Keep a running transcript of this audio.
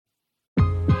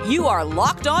You are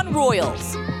Locked On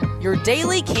Royals, your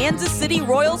daily Kansas City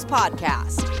Royals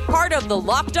podcast. Part of the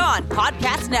Locked On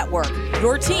Podcast Network,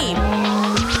 your team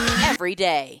every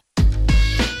day.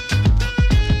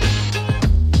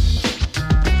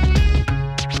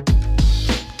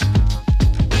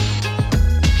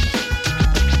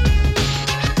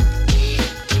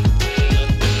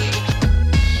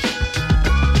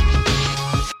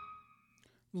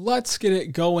 Let's get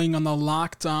it going on the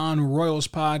Locked On Royals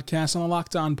podcast on the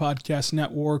Locked On Podcast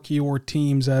Network, your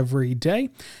teams every day.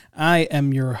 I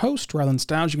am your host, Rylan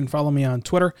Stiles. You can follow me on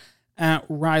Twitter at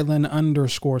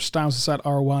Rylan_Stiles. It's at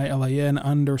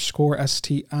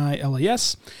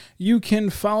RYLAN_STILES. You can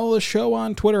follow the show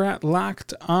on Twitter at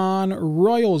Locked On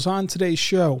Royals. On today's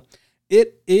show,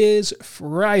 it is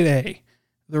Friday.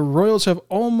 The Royals have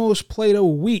almost played a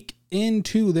week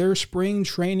into their spring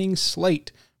training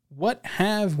slate. What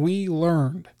have we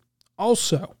learned?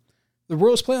 Also, the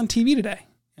Royals play on TV today,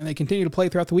 and they continue to play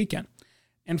throughout the weekend.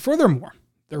 And furthermore,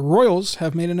 the Royals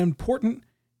have made an important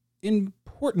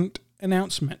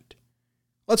announcement.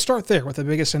 Let's start there with the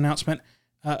biggest announcement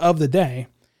of the day,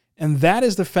 and that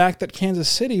is the fact that Kansas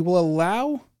City will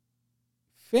allow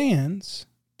fans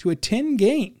to attend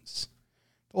games.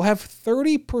 They'll have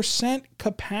 30%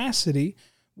 capacity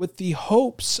with the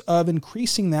hopes of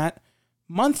increasing that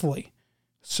monthly.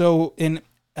 So in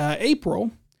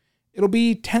April, it'll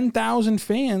be 10,000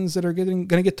 fans that are going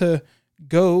to get to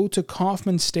go to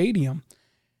Kauffman Stadium.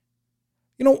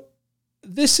 You know,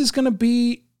 this is going to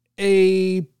be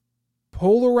a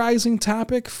polarizing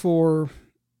topic for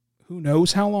who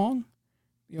knows how long.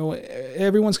 You know,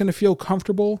 everyone's going to feel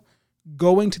comfortable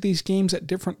going to these games at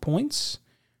different points.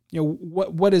 You know,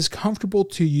 what is comfortable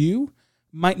to you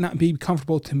might not be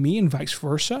comfortable to me and vice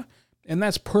versa, and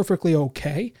that's perfectly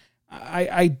okay.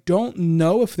 I don't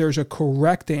know if there's a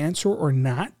correct answer or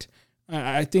not.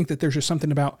 I think that there's just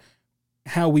something about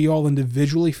how we all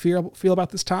individually feel about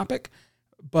this topic.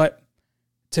 But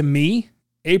to me,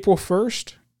 April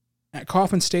 1st at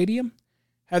Kauffman Stadium,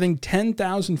 having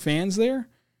 10,000 fans there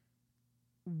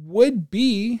would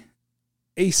be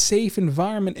a safe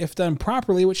environment if done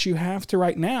properly, which you have to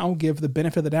right now give the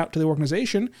benefit of the doubt to the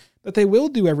organization that they will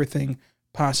do everything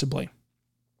possible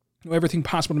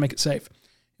to make it safe.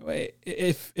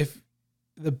 If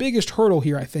the biggest hurdle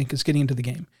here, I think, is getting into the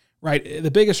game, right?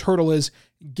 The biggest hurdle is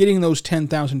getting those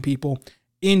 10,000 people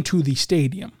into the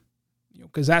stadium,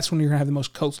 because that's when you're going to have the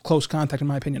most close contact, in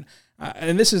my opinion.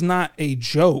 And this is not a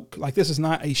joke. Like, this is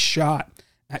not a shot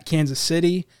at Kansas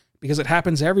City, because it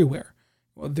happens everywhere.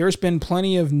 Well, there's been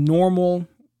plenty of normal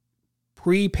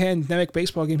pre-pandemic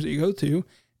baseball games that you go to,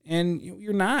 and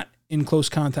you're not in close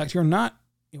contact. You're not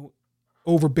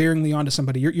overbearingly onto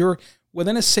somebody. You're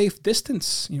within a safe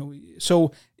distance.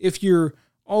 So if you're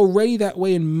already that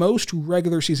way in most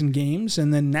regular season games,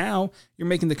 and then now you're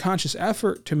making the conscious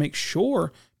effort to make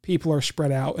sure people are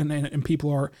spread out and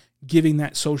people are giving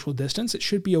that social distance, it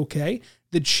should be okay.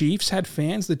 The Chiefs had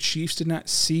fans. The Chiefs did not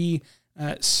see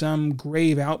some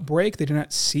grave outbreak. They did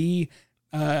not see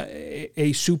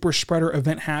a super spreader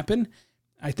event happen.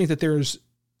 I think that there's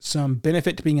some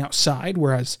benefit to being outside,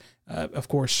 whereas, of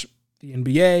course, the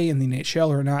NBA and the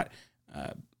NHL are not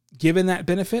given that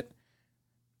benefit.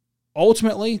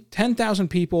 Ultimately, 10,000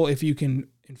 people, if you can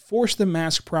enforce the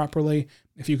mask properly,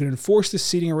 if you can enforce the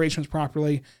seating arrangements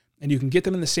properly, and you can get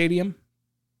them in the stadium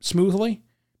smoothly,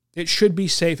 it should be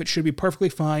safe. It should be perfectly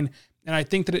fine. And I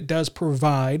think that it does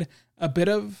provide a bit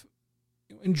of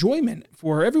enjoyment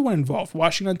for everyone involved.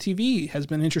 Watching on TV has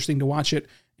been interesting to watch it,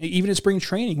 even in spring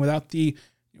training, without the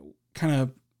kind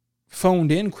of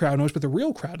phoned in crowd noise, but the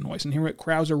real crowd noise, and hear what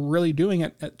crowds are really doing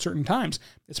at certain times.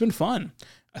 It's been fun.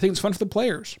 I think it's fun for the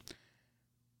players.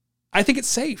 I think it's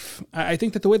safe. I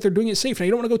think that the way they're doing it is safe. Now,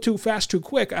 you don't want to go too fast, too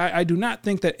quick. I do not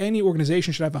think that any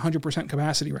organization should have 100%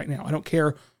 capacity right now. I don't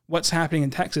care what's happening in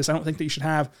Texas. I don't think that you should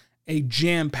have a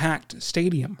jam-packed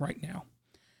stadium right now.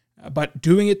 But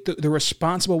doing it the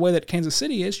responsible way that Kansas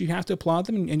City is, you have to applaud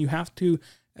them, and you have to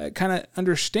kind of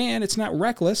understand it's not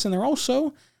reckless, and they're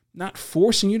also not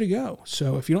forcing you to go.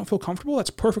 So if you don't feel comfortable, that's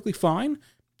perfectly fine.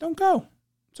 Don't go.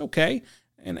 It's okay.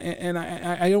 And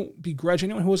I don't begrudge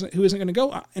anyone who isn't going to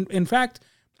go. In fact,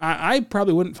 I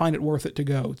probably wouldn't find it worth it to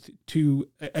go to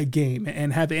a game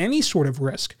and have any sort of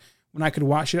risk when I could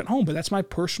watch it at home. But that's my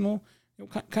personal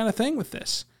kind of thing with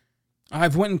this.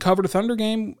 I've went and covered a Thunder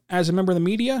game as a member of the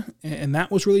media, and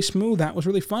that was really smooth. That was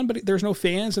really fun, but there's no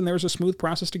fans, and there was a smooth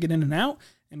process to get in and out,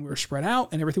 and we were spread out,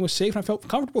 and everything was safe, and I felt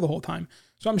comfortable the whole time.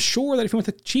 So I'm sure that if you went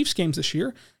to Chiefs games this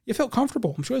year, you felt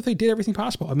comfortable. I'm sure that they did everything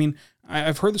possible. I mean,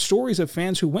 I've heard the stories of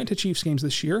fans who went to Chiefs games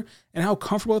this year and how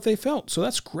comfortable that they felt. So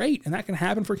that's great, and that can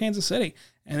happen for Kansas City.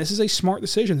 And this is a smart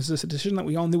decision. This is a decision that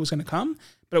we all knew was going to come,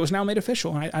 but it was now made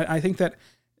official. And I think that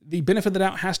the benefit of the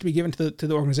doubt has to be given to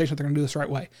the organization that they're going to do this the right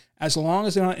way. As long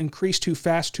as they don't increase too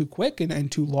fast, too quick,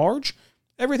 and too large,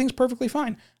 everything's perfectly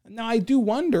fine. Now, I do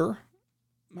wonder,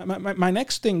 my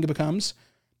next thing becomes,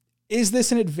 is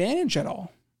this an advantage at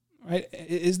all? Right?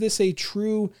 Is this a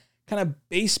true kind of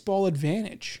baseball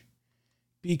advantage?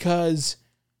 Because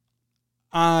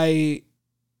I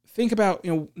think about,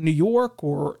 New York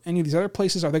or any of these other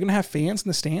places. Are they going to have fans in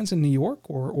the stands in New York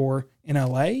or in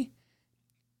LA?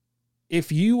 If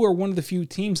you are one of the few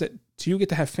teams that do get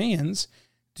to have fans,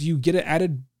 do you get an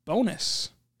added bonus?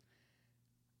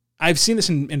 I've seen this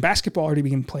in basketball already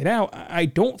being played out. I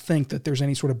don't think that there's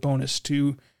any sort of bonus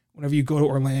to whenever you go to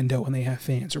Orlando and they have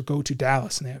fans, or go to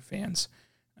Dallas and they have fans.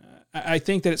 I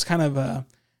think that it's kind of a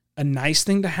nice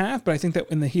thing to have, but I think that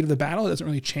in the heat of the battle, it doesn't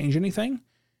really change anything.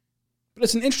 But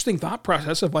it's an interesting thought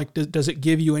process of like, does it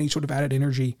give you any sort of added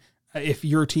energy if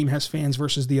your team has fans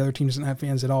versus the other team doesn't have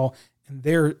fans at all in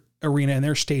their arena, in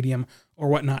their stadium, or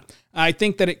whatnot? I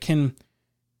think that it can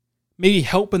maybe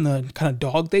help in the kind of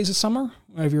dog days of summer,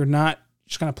 if you're not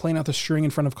just kind of playing out the string in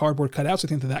front of cardboard cutouts. I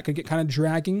think that could get kind of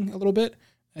dragging a little bit.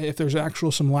 If there's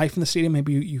actual some life in the stadium,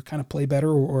 maybe you kind of play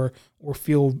better or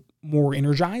feel more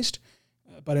energized.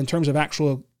 But in terms of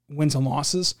actual wins and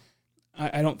losses,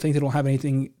 I don't think it'll have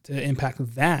anything to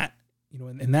impact that,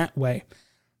 in that way.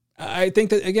 I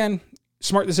think that, again,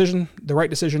 smart decision, the right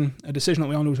decision, a decision that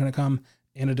we all knew was going to come,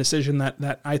 and a decision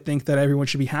that I think that everyone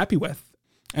should be happy with.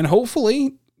 And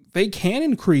hopefully they can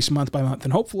increase month by month.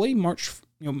 And hopefully May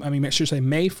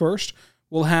 1st,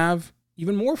 we'll have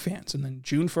even more fans. And then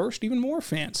June 1st, even more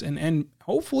fans. And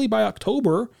hopefully by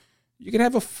October, you can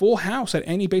have a full house at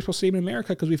any baseball stadium in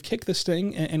America, because we've kicked this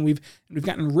thing and we've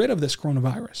gotten rid of this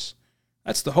coronavirus.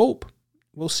 That's the hope.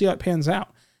 We'll see how it pans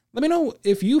out. Let me know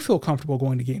if you feel comfortable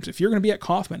going to games. If you're going to be at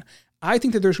Kauffman, I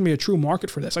think that there's going to be a true market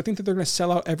for this. I think that they're going to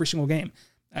sell out every single game.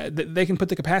 They can put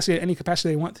the capacity at any capacity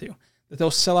they want to. That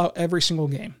they'll sell out every single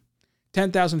game.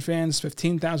 10,000 fans,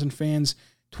 15,000 fans,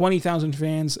 20,000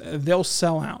 fans, they'll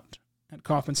sell out at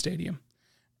Kauffman Stadium.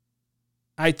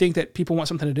 I think that people want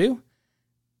something to do,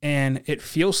 and it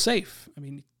feels safe. I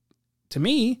mean, to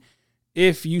me,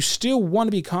 if you still want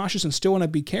to be cautious and still want to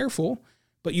be careful,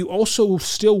 but you also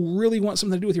still really want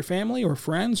something to do with your family or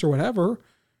friends or whatever,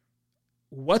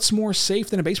 what's more safe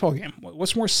than a baseball game?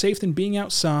 What's more safe than being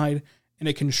outside in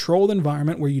a controlled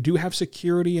environment where you do have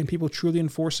security and people truly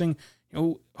enforcing,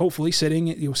 hopefully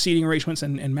seating arrangements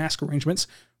and mask arrangements?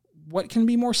 What can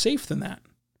be more safe than that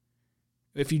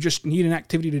if you just need an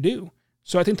activity to do?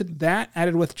 So I think that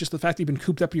added with just the fact that you've been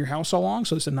cooped up in your house all along,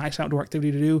 so it's a nice outdoor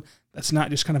activity to do that's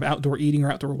not just kind of outdoor eating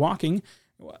or outdoor walking,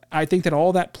 I think that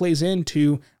all that plays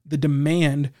into the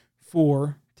demand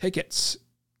for tickets.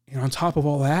 On top of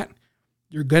all that,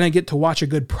 you're going to get to watch a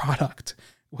good product,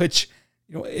 which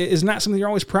is not something you're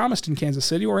always promised in Kansas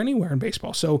City or anywhere in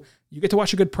baseball. So you get to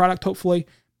watch a good product, hopefully,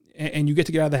 and you get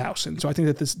to get out of the house. And so I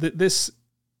think that this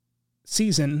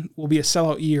season will be a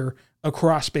sellout year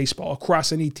across baseball,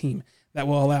 across any team, that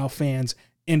will allow fans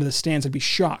into the stands. I'd be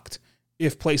shocked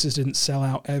if places didn't sell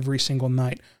out every single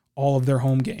night, all of their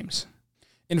home games.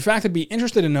 In fact, I'd be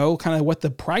interested to know kind of what the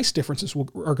price differences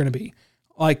are going to be.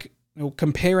 Like,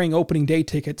 comparing opening day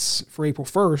tickets for April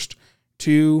 1st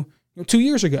to 2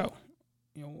 years ago,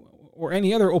 or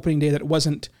any other opening day that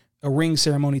wasn't a ring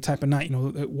ceremony type of night.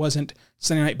 It wasn't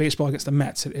Sunday Night Baseball against the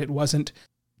Mets. It wasn't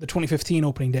the 2015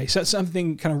 opening day. So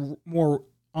something kind of more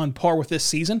on par with this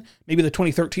season. Maybe the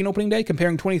 2013 opening day,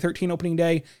 comparing 2013 opening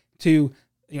day to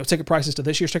ticket prices to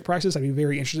this year's ticket prices. I'd be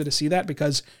very interested to see that,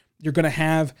 because you're going to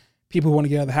have people who want to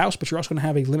get out of the house, but you're also going to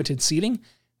have a limited seating.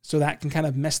 So that can kind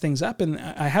of mess things up. And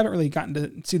I haven't really gotten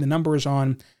to see the numbers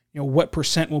on, what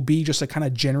percent will be just a kind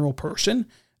of general person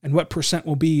and what percent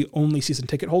will be only season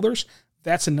ticket holders.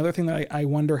 That's another thing that I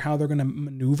wonder how they're going to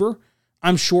maneuver.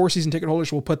 I'm sure season ticket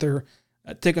holders will put their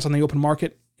tickets on the open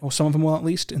market. Well, some of them will at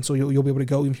least. And so you'll be able to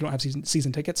go even if you don't have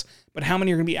season tickets. But how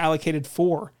many are going to be allocated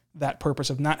for that purpose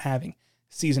of not having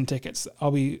season tickets?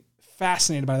 I'll be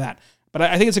fascinated by that. But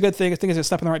I think it's a good thing. I think it's a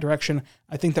step in the right direction.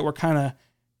 I think that we're kind of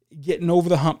getting over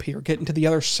the hump here, getting to the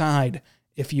other side,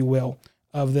 if you will,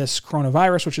 of this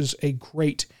coronavirus, which is a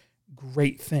great,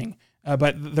 great thing.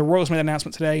 But the Royals made an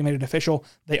announcement today, made it official.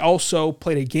 They also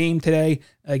played a game today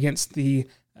against the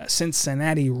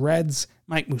Cincinnati Reds.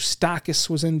 Mike Moustakas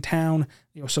was in town,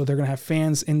 so they're going to have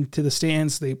fans into the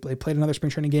stands. They played another spring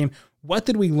training game. What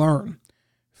did we learn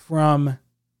from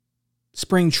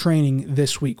spring training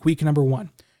this week number 1?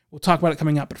 We'll talk about it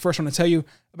coming up, but first I want to tell you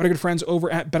about our good friends over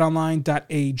at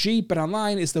betonline.ag.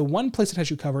 BetOnline is the one place that has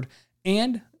you covered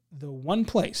and the one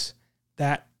place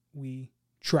that we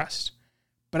trust.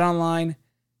 BetOnline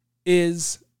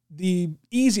is the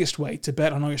easiest way to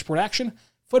bet on all your sport action.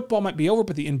 Football might be over,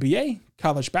 but the NBA,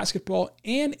 college basketball,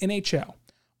 and NHL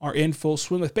are in full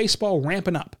swing with baseball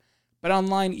ramping up.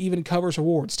 BetOnline even covers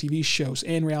awards, TV shows,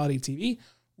 and reality TV.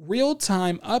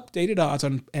 Real-time updated odds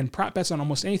and prop bets on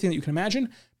almost anything that you can imagine.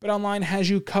 BetOnline has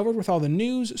you covered with all the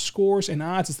news, scores, and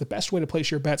odds. It's the best way to place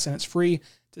your bets, and it's free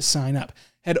to sign up.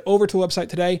 Head over to the website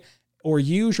today or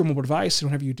use your mobile device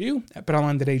whenever you do at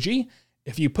betonline.ag.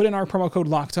 If you put in our promo code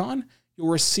LOCKEDON, you'll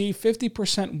receive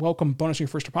 50% welcome bonus on your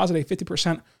first deposit, a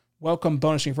 50% welcome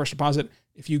bonus on your first deposit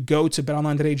if you go to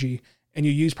betonline.ag and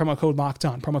you use promo code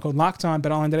LOCKEDON. Promo code LOCKEDON,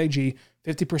 betonline.ag,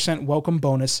 50% welcome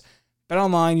bonus.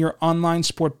 BetOnline, your online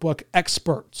sportbook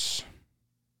experts.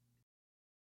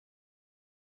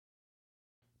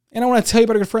 And I want to tell you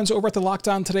about our good friends over at the Locked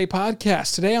On Today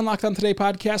podcast. Today on Locked On Today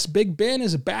podcast, Big Ben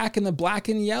is back in the black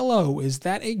and yellow. Is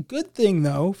that a good thing,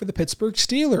 though, for the Pittsburgh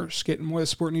Steelers? Getting more of the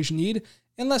sport news you need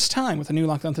in less time with a new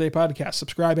Locked On Today podcast.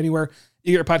 Subscribe anywhere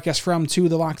you get your podcast from to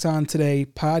the Locked On Today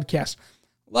podcast.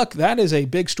 Look, that is a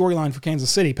big storyline for Kansas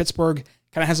City. Pittsburgh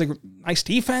kind of has a nice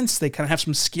defense. They kind of have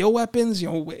some skill weapons.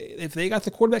 If they got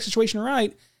the quarterback situation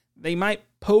right, they might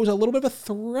pose a little bit of a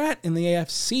threat in the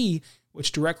AFC,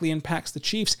 which directly impacts the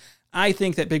Chiefs. I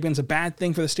think that Big Ben's a bad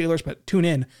thing for the Steelers, but tune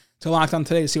in to Locked On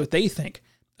Today to see what they think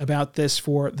about this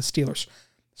for the Steelers.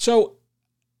 So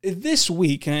this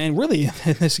week, and really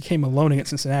this game alone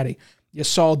against Cincinnati, you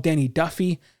saw Danny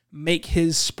Duffy make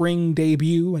his spring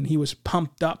debut, and he was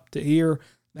pumped up to hear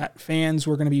that fans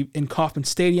were going to be in Kauffman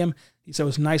Stadium. He said it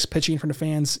was nice pitching in front of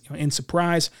fans in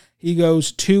surprise. He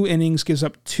goes 2 innings, gives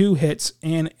up 2 hits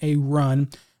and a run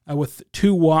with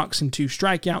 2 walks and 2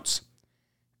 strikeouts.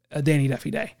 A Danny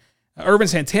Duffy day. Ervin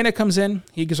Santana comes in.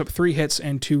 He gives up 3 hits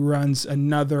and 2 runs.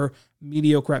 Another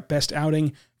mediocre at best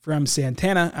outing from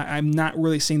Santana. I'm not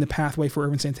really seeing the pathway for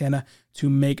Ervin Santana to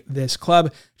make this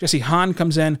club. Jesse Hahn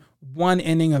comes in. 1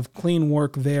 inning of clean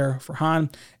work there for Hahn.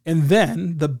 And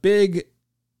then the big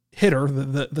hitter,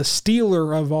 the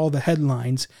stealer of all the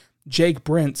headlines, Jake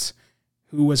Brentz,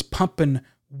 who was pumping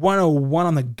 101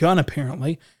 on the gun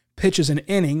apparently, pitches an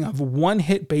inning of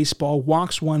 1-hit baseball,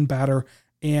 walks 1 batter,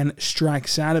 and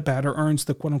strikes out a batter, earns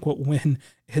the quote-unquote win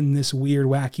in this weird,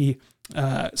 wacky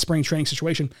spring training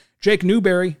situation. Jake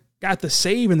Newberry got the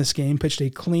save in this game, pitched a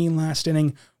clean last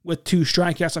inning with 2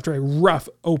 strikeouts after a rough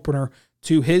opener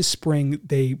to his spring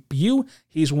debut.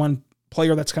 He's one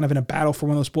player that's kind of in a battle for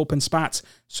one of those bullpen spots.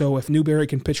 So if Newberry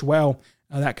can pitch well,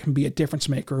 that can be a difference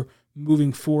maker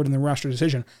moving forward in the roster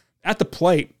decision. At the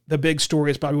plate, the big story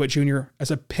is Bobby Witt Jr.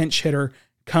 as a pinch hitter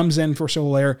comes in for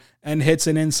Soler and hits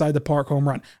an inside the park home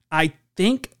run. I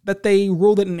think that they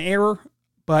ruled it an error,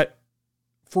 but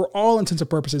for all intents and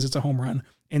purposes, it's a home run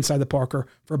inside the Parker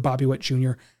for Bobby Witt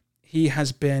Jr. He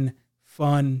has been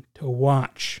fun to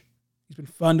watch. He's been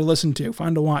fun to listen to,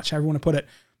 fun to watch, however you want to put it.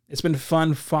 It's been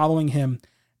fun following him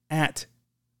at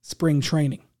spring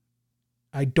training.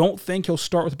 I don't think he'll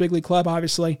start with the big league club,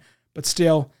 obviously, but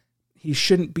still, he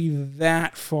shouldn't be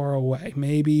that far away.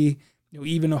 Maybe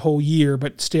even a whole year,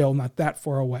 but still not that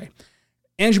far away.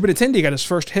 Andrew Benintendi got his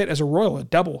first hit as a Royal, a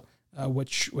double,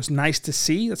 which was nice to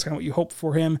see. That's kind of what you hope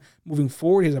for him moving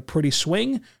forward. He has a pretty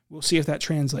swing. We'll see if that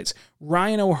translates.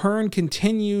 Ryan O'Hearn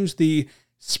continues the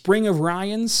spring of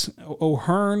Ryans.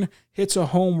 O'Hearn hits a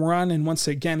home run, and once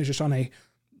again is just on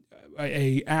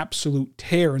a absolute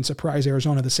tear and surprise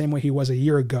Arizona the same way he was a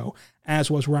year ago, as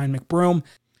was Ryan McBroom.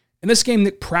 In this game,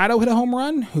 Nick Pratto hit a home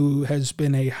run, who has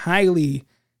been a highly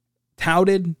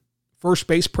touted first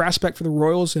base prospect for the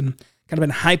Royals and kind of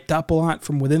been hyped up a lot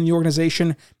from within the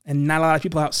organization, and not a lot of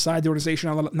people outside the organization,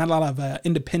 not a lot of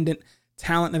independent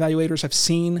talent evaluators have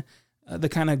seen the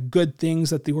kind of good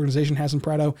things that the organization has in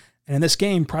Pratto. And in this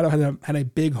game, Pratto had a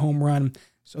big home run,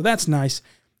 so that's nice.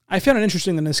 I found it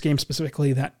interesting in this game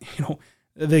specifically that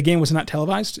the game was not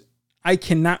televised. I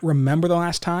cannot remember the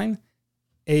last time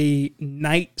a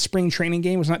night spring training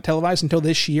game was not televised until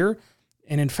this year.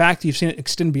 And in fact, you've seen it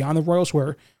extend beyond the Royals,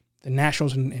 where the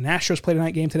Nationals and Astros played a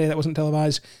night game today that wasn't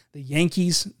televised. The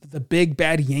Yankees, the big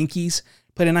bad Yankees,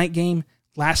 played a night game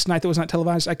last night that was not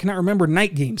televised. I cannot remember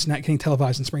night games not getting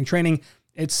televised in spring training.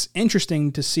 It's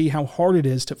interesting to see how hard it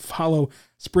is to follow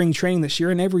spring training this year.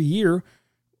 And every year,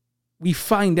 we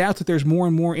find out that there's more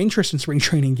and more interest in spring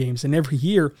training games. And every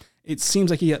year, it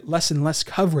seems like you get less and less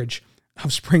coverage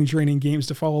of spring training games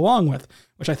to follow along with,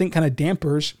 which I think kind of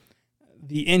dampers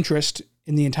the interest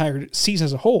in the entire season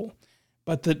as a whole.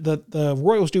 But the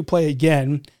Royals do play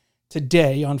again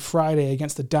today on Friday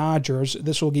against the Dodgers.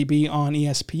 This will be on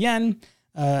ESPN,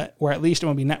 or at least it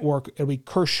will be network. It'll be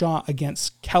Kershaw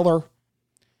against Keller.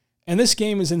 And this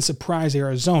game is in Surprise,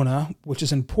 Arizona, which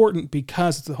is important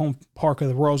because it's the home park of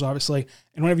the Royals, obviously.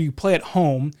 And whenever you play at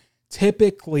home,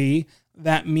 typically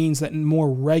that means that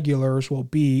more regulars will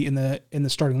be in the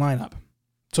starting lineup.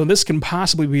 So this can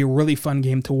possibly be a really fun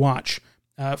game to watch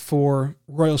for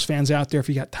Royals fans out there if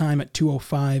you got time at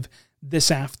 2:05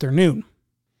 this afternoon.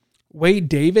 Wade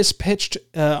Davis pitched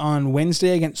on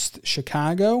Wednesday against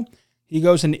Chicago. He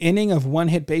goes an inning of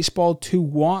one-hit baseball, 2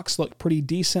 walks, looked pretty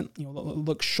decent,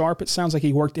 looked sharp. It sounds like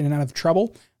he worked in and out of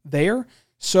trouble there.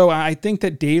 So I think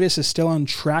that Davis is still on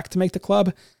track to make the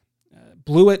club.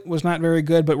 Blewett was not very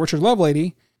good, but Richard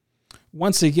Lovelady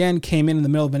once again came in the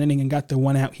middle of an inning and got the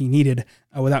one out he needed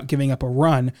without giving up a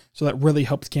run. So that really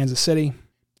helped Kansas City.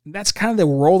 That's kind of the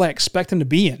role I expect him to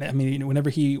be in. I mean,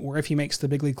 if he makes the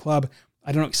big league club,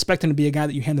 I don't expect him to be a guy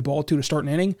that you hand the ball to start an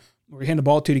inning, or you hand the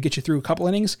ball to get you through a couple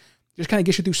innings. Just kind of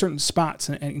gets you through certain spots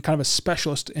and kind of a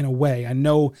specialist in a way. I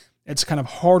know it's kind of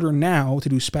harder now to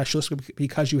do specialists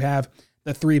because you have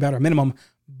the 3-batter minimum,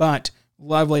 but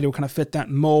Lovelady will kind of fit that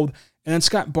mold. And then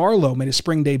Scott Barlow made his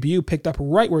spring debut, picked up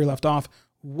right where he left off,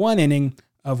 1 inning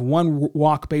of 1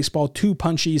 walk baseball, 2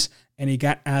 punchies, and he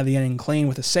got out of the inning clean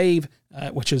with a save,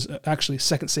 which is actually his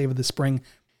second save of the spring.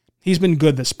 He's been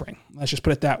good this spring. Let's just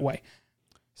put it that way.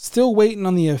 Still waiting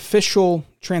on the official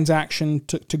transaction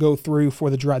to go through for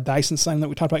the Jarrod Dyson signing that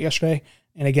we talked about yesterday.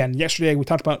 And again, yesterday we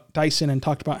talked about Dyson and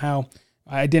talked about how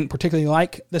I didn't particularly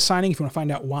like the signing. If you want to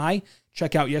find out why,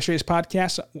 check out yesterday's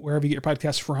podcast, wherever you get your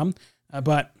podcasts from.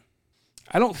 But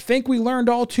I don't think we learned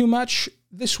all too much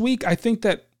this week. I think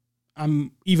that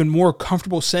I'm even more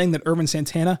comfortable saying that Ervin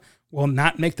Santana will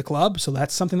not make the club. So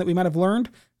that's something that we might have learned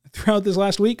throughout this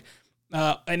last week.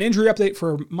 An injury update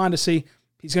for Mondesi.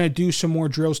 He's going to do some more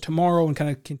drills tomorrow and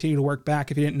kind of continue to work back.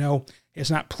 If you didn't know, he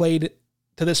has not played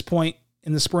to this point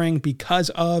in the spring because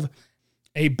of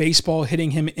a baseball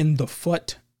hitting him in the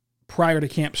foot prior to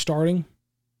camp starting.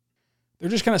 They're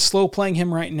just kind of slow playing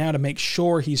him right now to make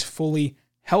sure he's fully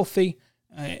healthy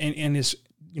and is.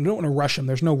 You don't want to rush him.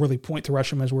 There's no really point to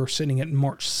rush him as we're sitting at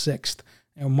March 6th,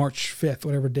 March 5th,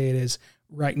 whatever day it is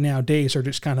right now. Days are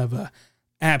just kind of an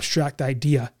abstract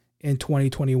idea in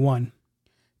 2021.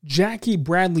 Jackie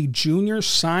Bradley Jr.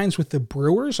 signs with the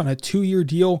Brewers on a 2-year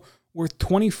deal worth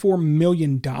 $24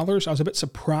 million. I was a bit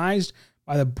surprised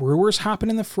by the Brewers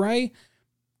hopping in the fray.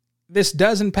 This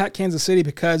does impact Kansas City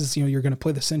because you're going to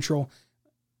play the Central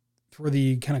for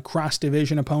the kind of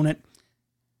cross-division opponent.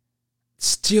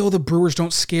 Still, the Brewers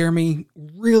don't scare me.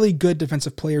 Really good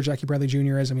defensive player Jackie Bradley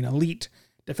Jr. is. Elite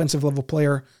defensive level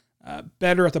player.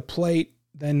 Better at the plate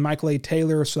than Michael A.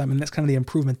 Taylor. So, that's kind of the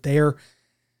improvement there.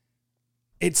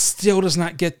 It still does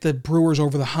not get the Brewers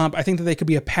over the hump. I think that they could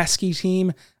be a pesky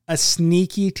team, a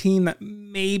sneaky team that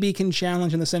maybe can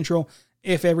challenge in the Central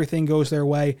if everything goes their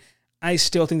way. I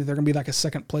still think that they're going to be like a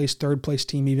second place, third place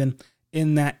team even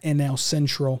in that NL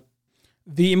Central.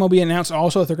 The MLB announced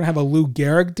also that they're going to have a Lou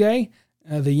Gehrig Day.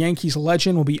 The Yankees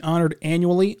legend will be honored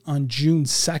annually on June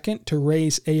 2nd to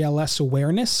raise ALS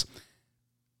awareness.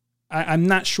 I'm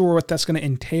not sure what that's going to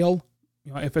entail.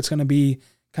 If it's going to be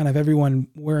kind of everyone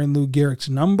wearing Lou Gehrig's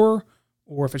number,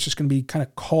 or if it's just going to be kind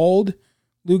of called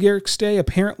Lou Gehrig's Day.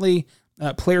 Apparently,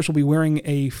 players will be wearing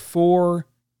a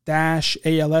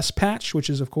 4-ALS patch, which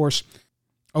is, of course,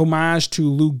 homage to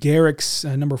Lou Gehrig's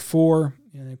number 4,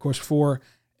 and, of course,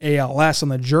 4-ALS on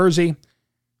the jersey.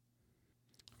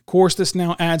 Of course, this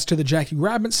now adds to the Jackie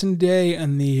Robinson Day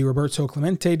and the Roberto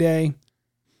Clemente Day.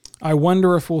 I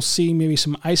wonder if we'll see maybe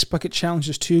some ice bucket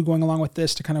challenges, too, going along with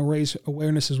this to kind of raise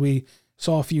awareness as we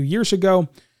saw a few years ago.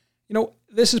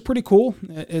 This is pretty cool.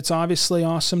 It's obviously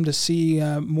awesome to see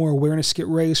more awareness get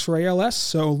raised for ALS.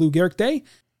 So Lou Gehrig Day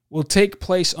will take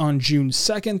place on June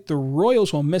 2nd. The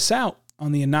Royals will miss out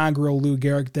on the inaugural Lou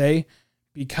Gehrig Day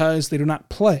because they do not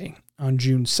play on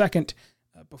June 2nd.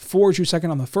 Before June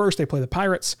 2nd on the 1st, they play the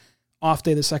Pirates. Off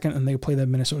day the 2nd, and they play the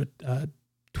Minnesota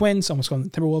Twins. Almost called them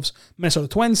the Timberwolves. Minnesota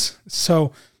Twins.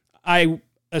 So I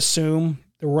assume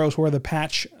the Royals wear the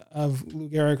patch of Lou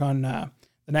Gehrig on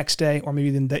the next day, or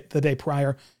maybe the day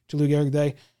prior to Lou Gehrig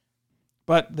Day.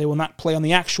 But they will not play on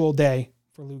the actual day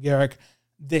for Lou Gehrig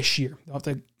this year. They'll have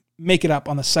to make it up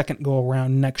on the second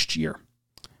go-around next year.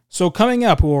 So coming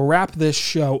up, we'll wrap this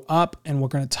show up, and we're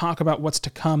going to talk about what's to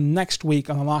come next week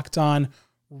on the Locked On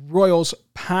Royals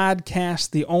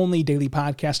podcast, the only daily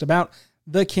podcast about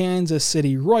the Kansas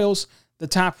City Royals, the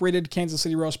top-rated Kansas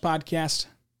City Royals podcast.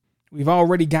 We've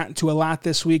already gotten to a lot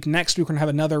this week. Next week, we're going to have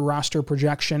another roster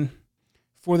projection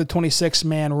for the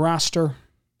 26-man roster.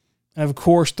 And, of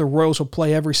course, the Royals will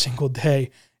play every single day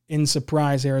in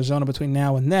Surprise, Arizona between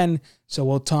now and then, so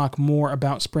we'll talk more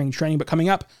about spring training. But coming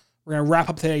up, we're going to wrap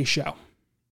up today's show.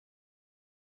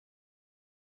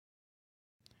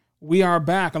 We are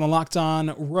back on the Locked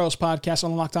On Royals podcast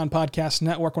on the Locked On Podcast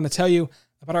Network. I want to tell you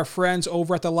about our friends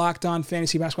over at the Locked On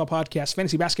Fantasy Basketball Podcast.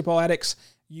 Fantasy Basketball Addicts,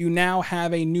 you now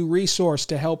have a new resource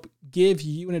to help give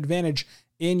you an advantage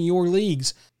in your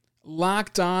leagues.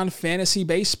 Locked On Fantasy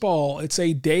Baseball. It's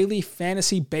a daily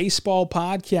fantasy baseball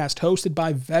podcast hosted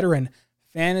by veteran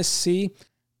fantasy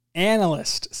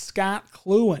analyst Scott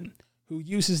Cluin, who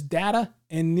uses data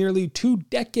and nearly 2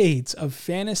 decades of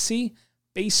fantasy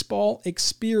baseball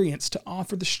experience to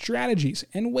offer the strategies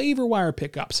and waiver wire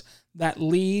pickups that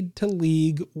lead to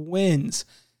league wins.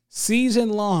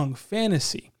 Season-long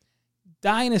fantasy,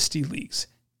 dynasty leagues,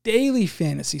 daily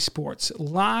fantasy sports.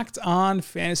 Locked On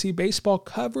Fantasy Baseball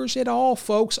covers it all,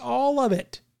 folks, all of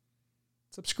it.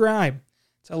 Subscribe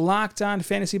to Locked On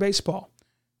Fantasy Baseball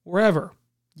wherever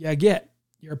you get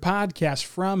your podcast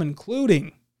from,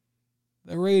 including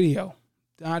the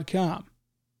radio.com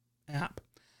app.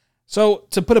 So,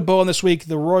 to put a bow on this week,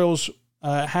 the Royals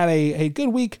had a good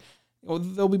week.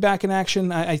 They'll be back in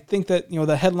action. I think that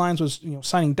the headlines was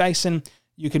signing Dyson.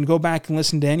 You can go back and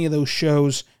listen to any of those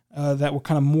shows that were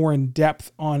kind of more in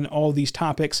depth on all these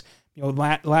topics.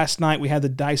 Last night we had the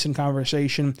Dyson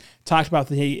conversation, talked about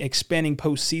the expanding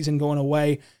postseason going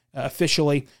away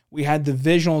officially. We had the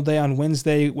divisional day on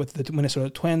Wednesday with the Minnesota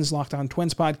Twins, Locked On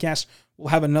Twins podcast. We'll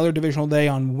have another divisional day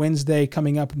on Wednesday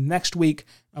coming up next week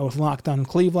with Locked On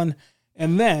Cleveland.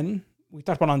 And then we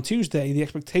talked about on Tuesday the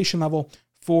expectation level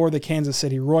for the Kansas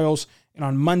City Royals. And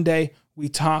on Monday, we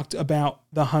talked about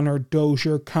the Hunter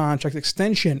Dozier contract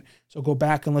extension. So go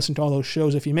back and listen to all those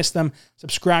shows if you missed them.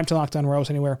 Subscribe to Locked On Royals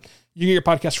anywhere you get your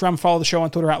podcast from. Follow the show on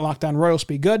Twitter at Locked On Royals.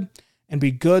 Be good and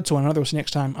be good. So another was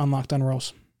next time on Locked On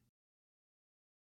Royals.